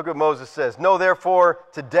 Look what Moses says. Know therefore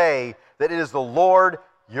today that it is the Lord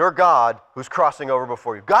your God who's crossing over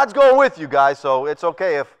before you. God's going with you guys, so it's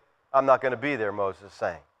okay if I'm not going to be there, Moses is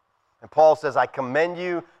saying. And Paul says, I commend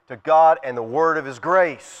you to God and the word of His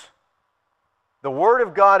grace. The word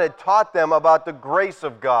of God had taught them about the grace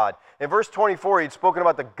of God. In verse 24, he'd spoken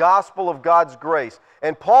about the gospel of God's grace.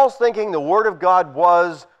 And Paul's thinking the word of God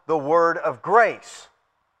was the word of grace.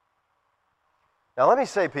 Now let me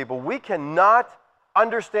say, people, we cannot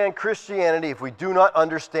understand Christianity if we do not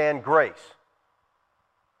understand grace.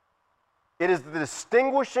 It is the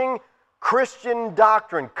distinguishing Christian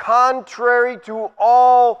doctrine, contrary to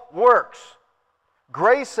all works.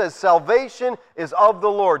 Grace says salvation is of the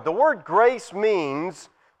Lord. The word grace means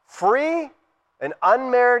free and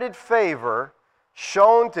unmerited favor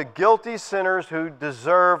shown to guilty sinners who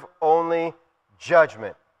deserve only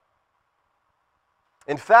judgment.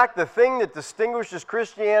 In fact, the thing that distinguishes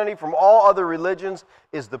Christianity from all other religions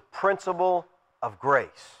is the principle of grace.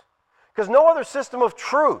 Because no other system of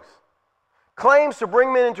truth claims to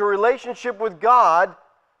bring men into a relationship with God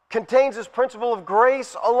contains this principle of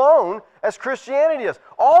grace alone as Christianity does.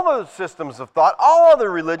 All those systems of thought, all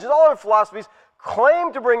other religions, all other philosophies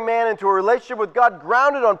claim to bring man into a relationship with God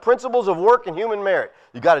grounded on principles of work and human merit.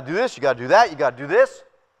 You got to do this, you got to do that, you got to do this.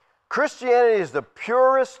 Christianity is the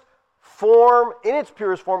purest form, in its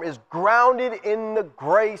purest form, is grounded in the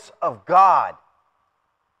grace of God.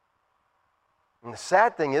 And the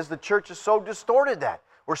sad thing is the church has so distorted that.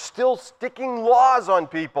 We're still sticking laws on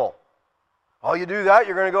people. Oh, you do that,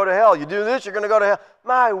 you're going to go to hell. You do this, you're going to go to hell.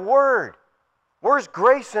 My word, where's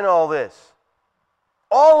grace in all this?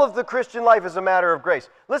 All of the Christian life is a matter of grace.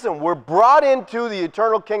 Listen, we're brought into the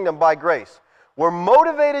eternal kingdom by grace. We're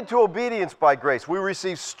motivated to obedience by grace. We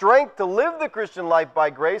receive strength to live the Christian life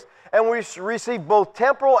by grace, and we receive both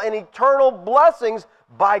temporal and eternal blessings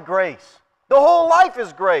by grace. The whole life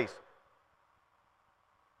is grace.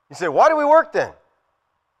 You say, why do we work then?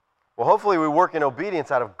 Well, hopefully we work in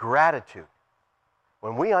obedience out of gratitude.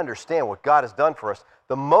 when we understand what God has done for us,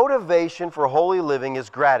 the motivation for holy living is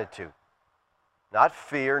gratitude. Not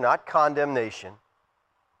fear, not condemnation.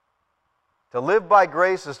 To live by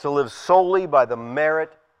grace is to live solely by the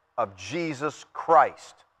merit of Jesus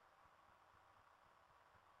Christ.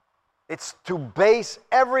 It's to base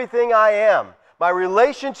everything I am, my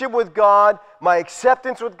relationship with God, my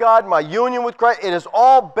acceptance with God, my union with Christ, it is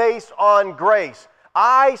all based on grace.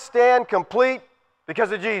 I stand complete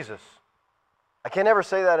because of Jesus. I can never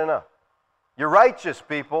say that enough. You're righteous,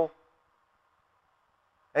 people.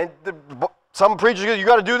 And some preachers go, you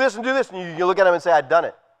got to do this and do this. And you look at them and say, I've done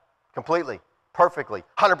it completely, perfectly,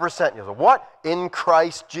 100%. You go, what? In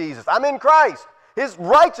Christ Jesus. I'm in Christ. His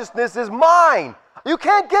righteousness is mine. You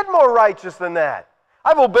can't get more righteous than that.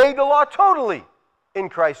 I've obeyed the law totally in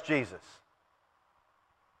Christ Jesus.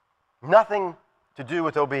 Nothing to do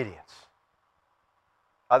with obedience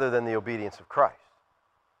other than the obedience of Christ.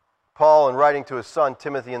 Paul, in writing to his son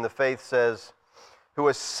Timothy in the faith, says, who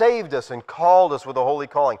has saved us and called us with a holy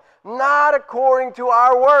calling, not according to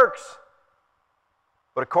our works,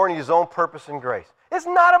 but according to his own purpose and grace. It's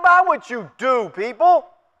not about what you do, people.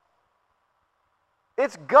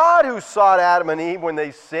 It's God who sought Adam and Eve when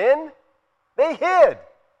they sinned. They hid.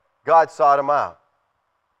 God sought them out.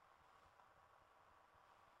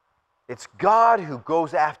 It's God who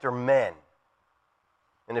goes after men.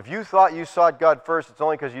 And if you thought you sought God first, it's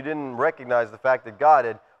only because you didn't recognize the fact that God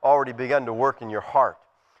had already begun to work in your heart.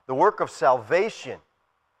 The work of salvation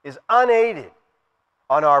is unaided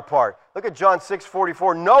on our part. Look at John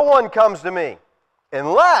 6:44. No one comes to me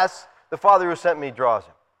unless the Father who sent me draws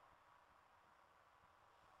him.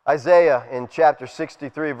 Isaiah in chapter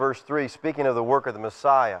 63, verse 3, speaking of the work of the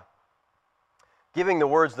Messiah, giving the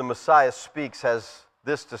words the Messiah speaks, has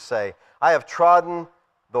this to say, I have trodden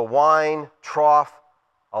the wine trough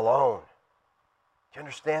alone. Do you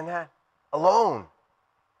understand that? Alone.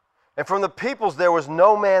 And from the peoples there was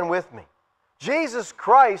no man with me. Jesus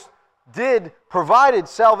Christ provided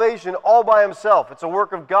salvation all by himself. It's a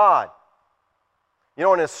work of God. You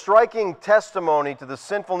know, in a striking testimony to the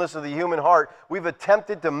sinfulness of the human heart, we've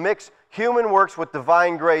attempted to mix human works with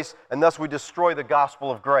divine grace, and thus we destroy the gospel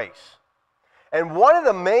of grace. And one of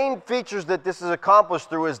the main features that this is accomplished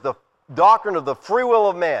through is the doctrine of the free will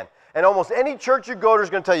of man. And almost any church you go to is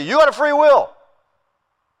going to tell you, you got a free will.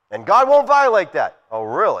 And God won't violate that. Oh,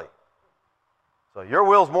 really? So your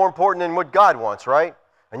will's more important than what God wants, right?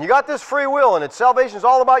 And you got this free will, and salvation is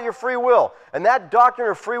all about your free will. And that doctrine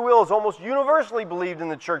of free will is almost universally believed in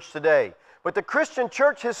the church today. But the Christian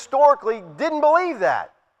church historically didn't believe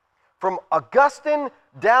that. From Augustine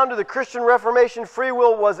down to the Christian Reformation, free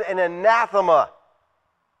will was an anathema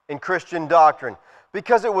in Christian doctrine,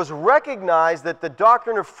 because it was recognized that the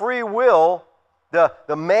doctrine of free will,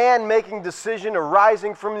 the man making decision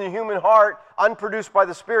arising from the human heart, unproduced by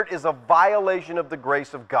the Spirit, is a violation of the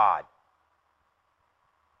grace of God.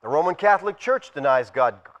 The Roman Catholic Church denies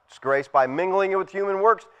God's grace by mingling it with human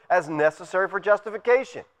works as necessary for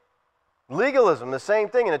justification. Legalism, the same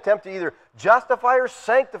thing, an attempt to either justify or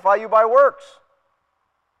sanctify you by works.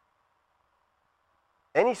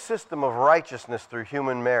 Any system of righteousness through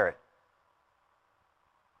human merit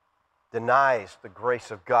denies the grace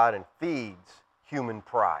of God and feeds human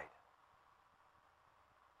pride.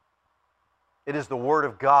 It is the Word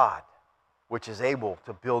of God which is able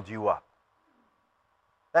to build you up.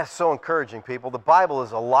 That's so encouraging, people. The Bible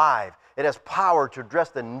is alive. It has power to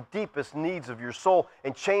address the deepest needs of your soul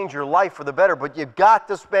and change your life for the better, but you've got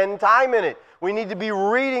to spend time in it. We need to be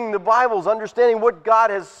reading the Bibles, understanding what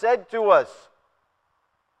God has said to us.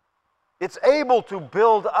 It's able to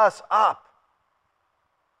build us up.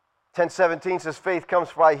 10:17 says, faith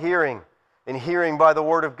comes by hearing, and hearing by the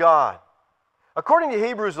Word of God. According to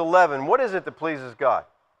Hebrews 11, what is it that pleases God?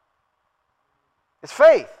 It's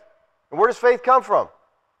faith. And where does faith come from?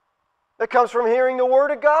 It comes from hearing the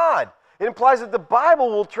Word of God. It implies that the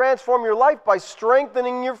Bible will transform your life by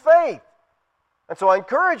strengthening your faith. And so I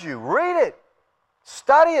encourage you, read it,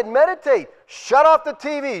 study it, meditate, shut off the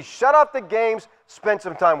TV, shut off the games, spend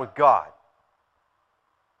some time with God.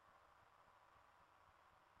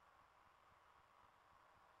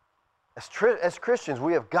 As Christians,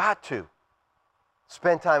 we have got to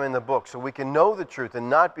spend time in the book so we can know the truth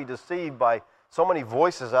and not be deceived by so many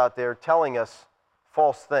voices out there telling us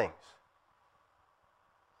false things.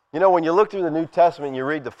 You know, when you look through the New Testament and you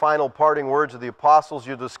read the final parting words of the apostles,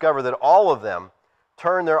 you'll discover that all of them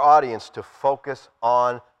turn their audience to focus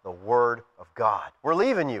on the Word of God. We're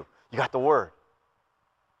leaving you. You got the Word.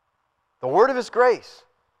 The Word of His grace.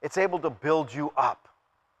 It's able to build you up.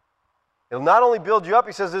 It'll not only build you up,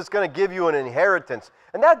 he says it's going to give you an inheritance.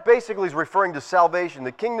 And that basically is referring to salvation,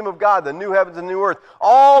 the kingdom of God, the new heavens and new earth,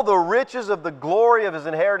 all the riches of the glory of his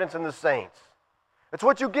inheritance in the saints. It's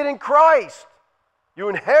what you get in Christ. You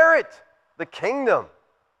inherit the kingdom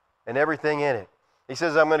and everything in it. He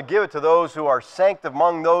says, I'm going to give it to those who are sanctified,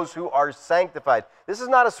 among those who are sanctified. This is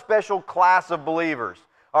not a special class of believers.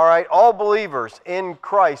 All right, all believers in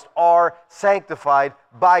Christ are sanctified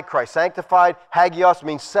by Christ. Sanctified, hagios,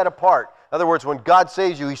 means set apart. In other words, when God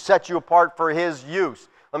saves you, he sets you apart for his use.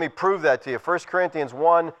 Let me prove that to you. 1 Corinthians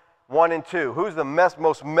 1, 1 and 2. Who's the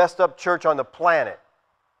most messed up church on the planet?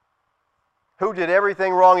 Who did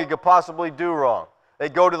everything wrong you could possibly do wrong? They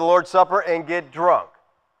go to the Lord's Supper and get drunk.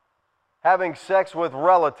 Having sex with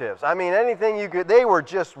relatives. I mean, anything you could, they were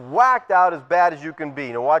just whacked out as bad as you can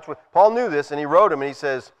be. Now watch what, Paul knew this and he wrote him and he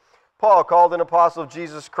says, Paul, called an apostle of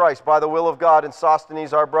Jesus Christ by the will of God, and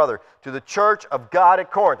Sosthenes our brother, to the church of God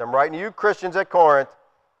at Corinth. I'm writing to you Christians at Corinth,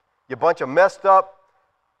 you bunch of messed up,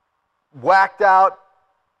 whacked out,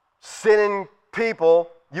 sinning people.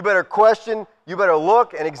 You better question, you better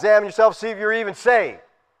look and examine yourself, see if you're even saved.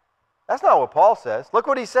 That's not what Paul says. Look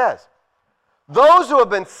what he says. Those who have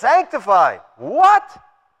been sanctified. What?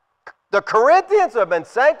 The Corinthians have been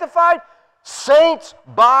sanctified? Saints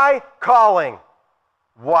by calling.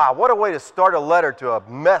 Wow, what a way to start a letter to a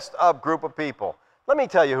messed up group of people. Let me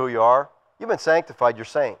tell you who you are. You've been sanctified, you're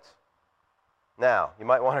saints. Now, you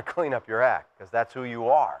might want to clean up your act, because that's who you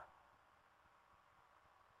are.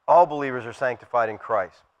 All believers are sanctified in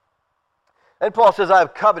Christ. And Paul says, I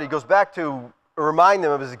have coveted. He goes back to remind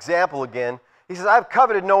them of his example again. He says, I have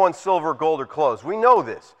coveted no one's silver, gold, or clothes. We know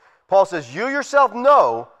this. Paul says, you yourself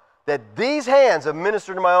know that these hands have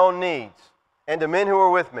ministered to my own needs and to men who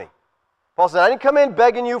are with me. Paul said, I didn't come in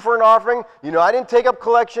begging you for an offering. You know, I didn't take up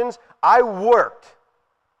collections. I worked.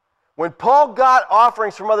 When Paul got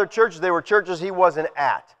offerings from other churches, they were churches he wasn't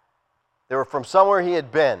at. They were from somewhere he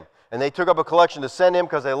had been. And they took up a collection to send him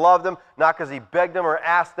because they loved him, not because he begged them or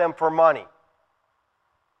asked them for money.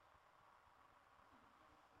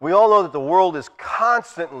 We all know that the world is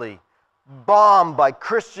constantly bombed by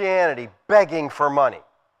Christianity begging for money.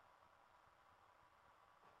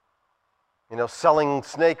 You know, selling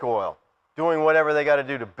snake oil, doing whatever they got to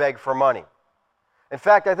do to beg for money. In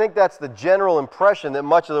fact, I think that's the general impression that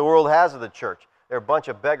much of the world has of the church. They're a bunch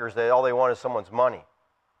of beggars. All they want is someone's money.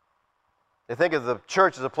 They think of the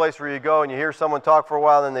church as a place where you go and you hear someone talk for a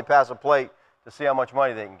while, and then they pass a plate to see how much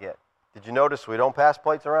money they can get. Did you notice we don't pass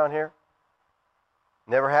plates around here?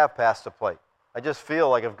 Never have passed a plate. I just feel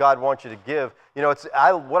like if God wants you to give, you know,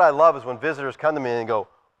 what I love is when visitors come to me and go,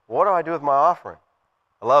 what do I do with my offering?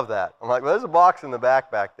 I love that. I'm like, well, there's a box in the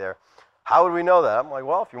back there. How would we know that? I'm like,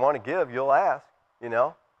 well, if you want to give, you'll ask, you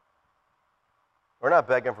know. We're not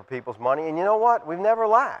begging for people's money. And you know what? We've never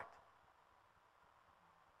lacked.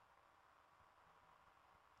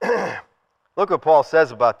 Look what Paul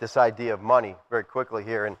says about this idea of money very quickly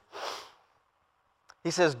here. And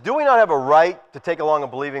he says, do we not have a right to take along a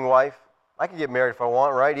believing wife? I can get married if I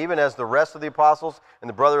want, right? Even as the rest of the apostles and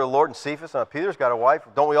the brother of the Lord and Cephas. Now, Peter's got a wife.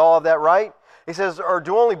 Don't we all have that right? He says, or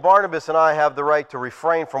do only Barnabas and I have the right to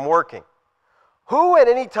refrain from working? Who at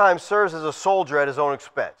any time serves as a soldier at his own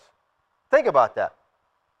expense? Think about that.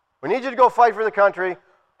 We need you to go fight for the country.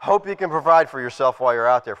 Hope you can provide for yourself while you're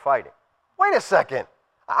out there fighting. Wait a second.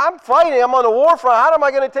 I'm fighting. I'm on the war front. How am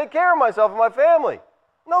I going to take care of myself and my family?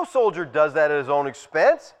 No soldier does that at his own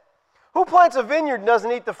expense. Who plants a vineyard and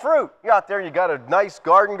doesn't eat the fruit? You're out there, you got a nice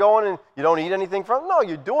garden going and you don't eat anything from it? No,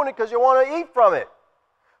 you're doing it because you want to eat from it.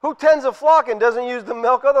 Who tends a flock and doesn't use the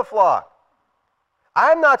milk of the flock?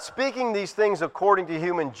 I'm not speaking these things according to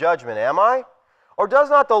human judgment, am I? Or does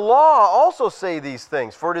not the law also say these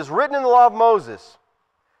things? For it is written in the law of Moses,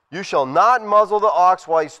 you shall not muzzle the ox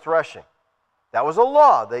while he's threshing. That was a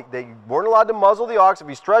law. They weren't allowed to muzzle the ox. If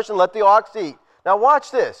he's threshing, let the ox eat. Now watch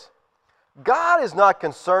this. God is not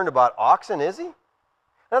concerned about oxen, is he? In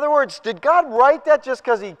other words, did God write that just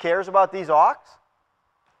because he cares about these ox?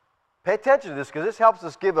 Pay attention to this because this helps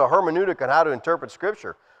us give a hermeneutic on how to interpret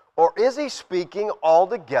Scripture. Or is he speaking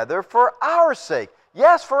altogether for our sake?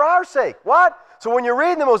 Yes, for our sake. What? So when you're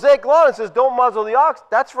reading the Mosaic Law and it says don't muzzle the ox,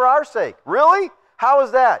 that's for our sake. Really? How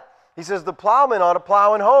is that? He says the plowman ought to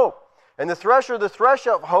plow in hope, and the thresher the thresh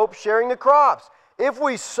of hope, sharing the crops. If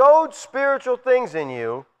we sowed spiritual things in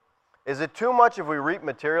you, is it too much if we reap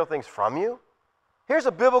material things from you? Here's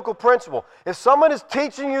a biblical principle. If someone is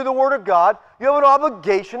teaching you the Word of God, you have an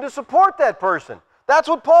obligation to support that person. That's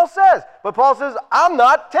what Paul says. But Paul says, I'm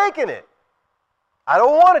not taking it. I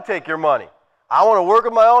don't want to take your money. I want to work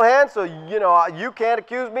with my own hands, so you can't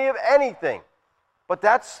accuse me of anything. But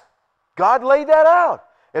God laid that out.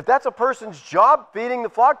 If that's a person's job, feeding the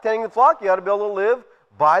flock, tending the flock, you ought to be able to live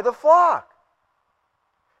by the flock.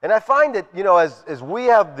 And I find that, as we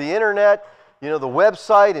have the internet, the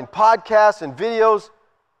website and podcasts and videos,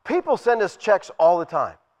 people send us checks all the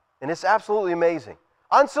time. And it's absolutely amazing.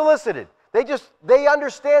 Unsolicited. They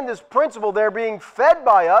understand this principle. They're being fed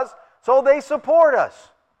by us, so they support us.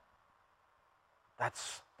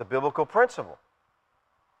 That's the biblical principle.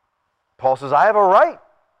 Paul says, I have a right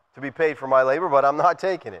to be paid for my labor, but I'm not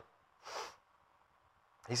taking it.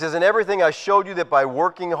 He says, in everything I showed you that by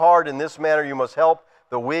working hard in this manner you must help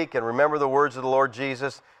the weak, and remember the words of the Lord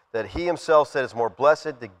Jesus, that he himself said it's more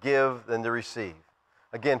blessed to give than to receive.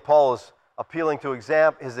 Again, Paul is appealing to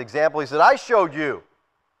his example. He said, I showed you.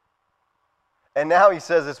 And now he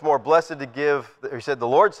says it's more blessed to give. He said, the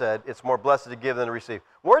Lord said, it's more blessed to give than to receive.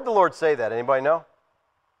 Where did the Lord say that? Anybody know?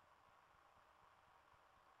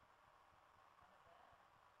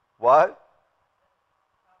 What?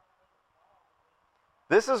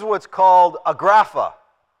 This is what's called agrapha.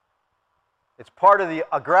 It's part of the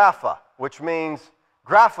agrapha, which means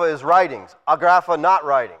grapha is writings, agrapha not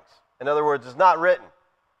writings. In other words, it's not written.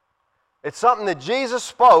 It's something that Jesus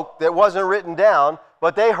spoke that wasn't written down,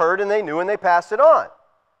 but they heard and they knew and they passed it on.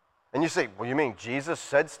 And you say, well, you mean Jesus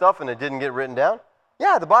said stuff and it didn't get written down?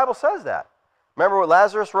 Yeah, the Bible says that. Remember what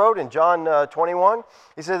Lazarus wrote in John 21?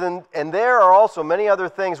 He said, and there are also many other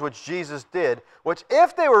things which Jesus did, which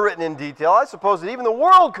if they were written in detail, I suppose that even the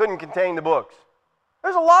world couldn't contain the books.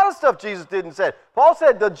 There's a lot of stuff Jesus did and said. Paul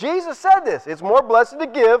said that Jesus said this. It's more blessed to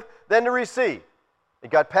give than to receive. It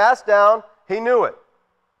got passed down. He knew it.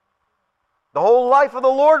 The whole life of the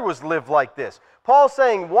Lord was lived like this. Paul's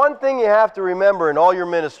saying one thing you have to remember in all your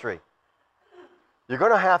ministry. You're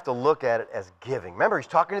going to have to look at it as giving. Remember, he's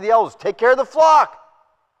talking to the elders. Take care of the flock.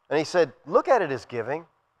 And he said, look at it as giving.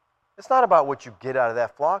 It's not about what you get out of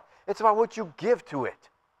that flock. It's about what you give to it.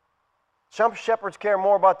 Some shepherds care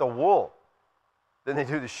more about the wool than they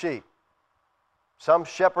do the sheep. Some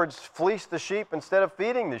shepherds fleece the sheep instead of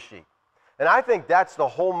feeding the sheep. And I think that's the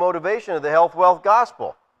whole motivation of the health wealth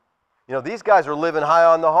gospel. These guys are living high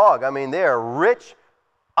on the hog. I mean, they are rich,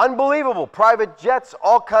 unbelievable, private jets,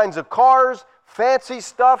 all kinds of cars, fancy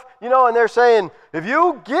stuff, and they're saying, if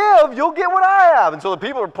you give, you'll get what I have. And so the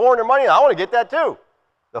people are pouring their money, and I want to get that too.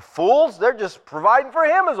 The fools, they're just providing for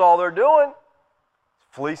him is all they're doing.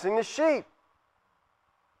 Fleecing the sheep.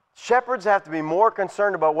 Shepherds have to be more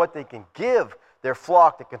concerned about what they can give their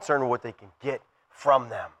flock than concerned with what they can get from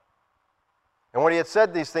them. And when he had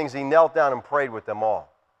said these things, he knelt down and prayed with them all.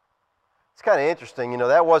 It's kind of interesting,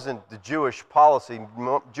 that wasn't the Jewish policy.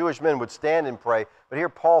 Jewish men would stand and pray, but here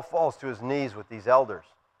Paul falls to his knees with these elders.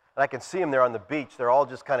 And I can see them there on the beach. They're all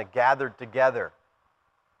just kind of gathered together,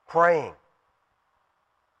 praying.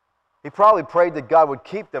 He probably prayed that God would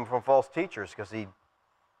keep them from false teachers because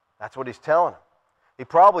that's what he's telling them. He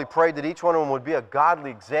probably prayed that each one of them would be a godly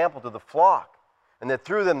example to the flock and that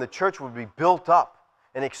through them the church would be built up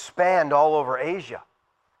and expand all over Asia.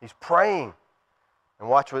 He's praying. And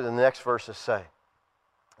watch what the next verses say.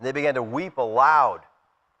 And they began to weep aloud.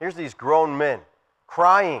 Here's these grown men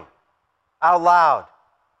crying out loud,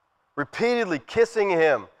 repeatedly kissing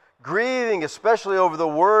him, grieving especially over the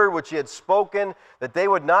word which he had spoken, that they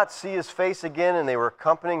would not see his face again, and they were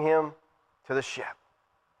accompanying him to the ship.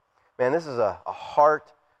 Man, this is a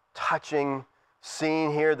heart-touching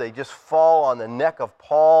scene here. They just fall on the neck of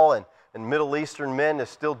Paul, and Middle Eastern men that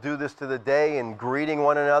still do this to the day and greeting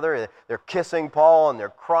one another. They're kissing Paul and they're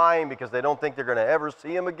crying because they don't think they're going to ever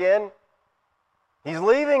see him again. He's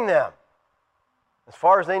leaving them. As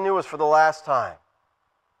far as they knew, it was for the last time.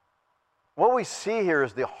 What we see here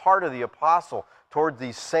is the heart of the apostle toward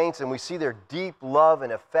these saints, and we see their deep love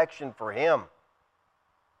and affection for him.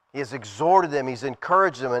 He has exhorted them, he's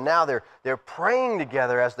encouraged them, and now they're praying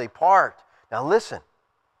together as they part. Now listen,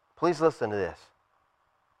 please listen to this.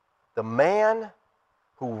 The man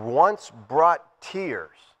who once brought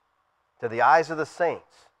tears to the eyes of the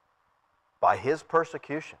saints by his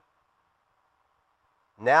persecution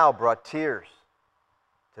now brought tears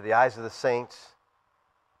to the eyes of the saints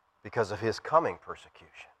because of his coming persecution.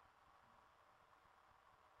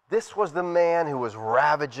 This was the man who was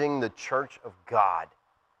ravaging the church of God,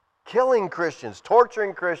 killing Christians,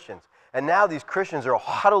 torturing Christians, and now these Christians are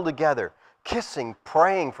huddled together, kissing,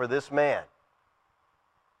 praying for this man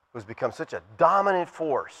who's become such a dominant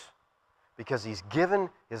force because he's given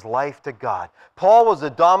his life to God. Paul was a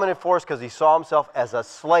dominant force because he saw himself as a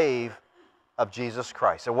slave of Jesus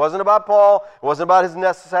Christ. It wasn't about Paul. It wasn't about his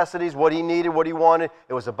necessities, what he needed, what he wanted.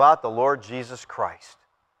 It was about the Lord Jesus Christ.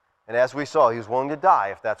 And as we saw, he was willing to die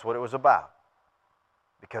if that's what it was about,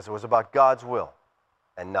 because it was about God's will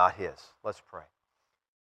and not his. Let's pray.